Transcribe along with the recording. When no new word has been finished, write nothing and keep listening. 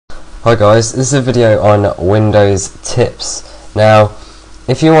Hi guys, this is a video on Windows tips. Now,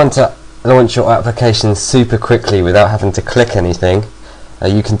 if you want to launch your application super quickly without having to click anything,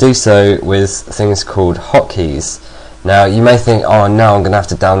 you can do so with things called hotkeys. Now, you may think, oh no, I'm going to have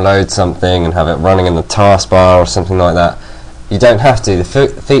to download something and have it running in the taskbar or something like that. You don't have to.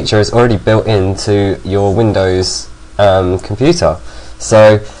 The feature is already built into your Windows computer.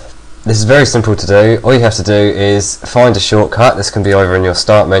 So, this is very simple to do. All you have to do is find a shortcut. This can be either in your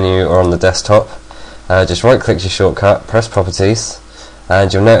start menu or on the desktop. Just right click your shortcut, press properties,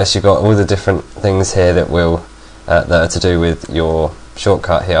 and you'll notice you've got all the different things here that are to do with your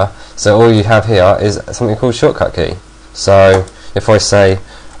shortcut here. So all you have here is something called shortcut key. So if I say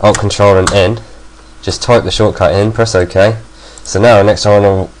Alt Control and N, just type the shortcut in, press OK. So now next time I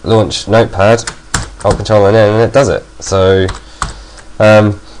want to launch Notepad, Alt Control and N, and it does it. So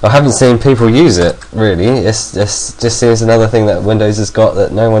I haven't seen people use it really. It's just seems another thing that Windows has got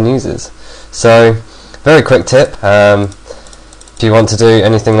that no one uses. So very quick tip if you want to do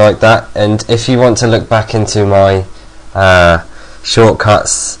anything like that, and if you want to look back into my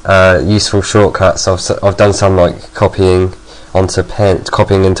shortcuts, useful shortcuts, I've done some like copying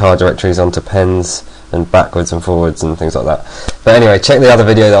entire directories onto pens and backwards and forwards and things like that. But anyway, check the other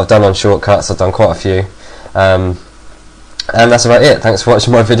video that I've done on shortcuts. I've done quite a few. And that's about it. Thanks for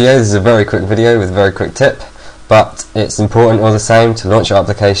watching my video. This is a very quick video with a very quick tip, but it's important all the same. To launch your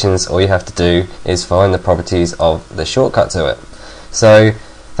applications, all you have to do is find the properties of the shortcut to it. So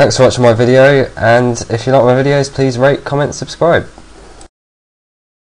thanks for watching my video, and if you like my videos, please rate, comment, subscribe.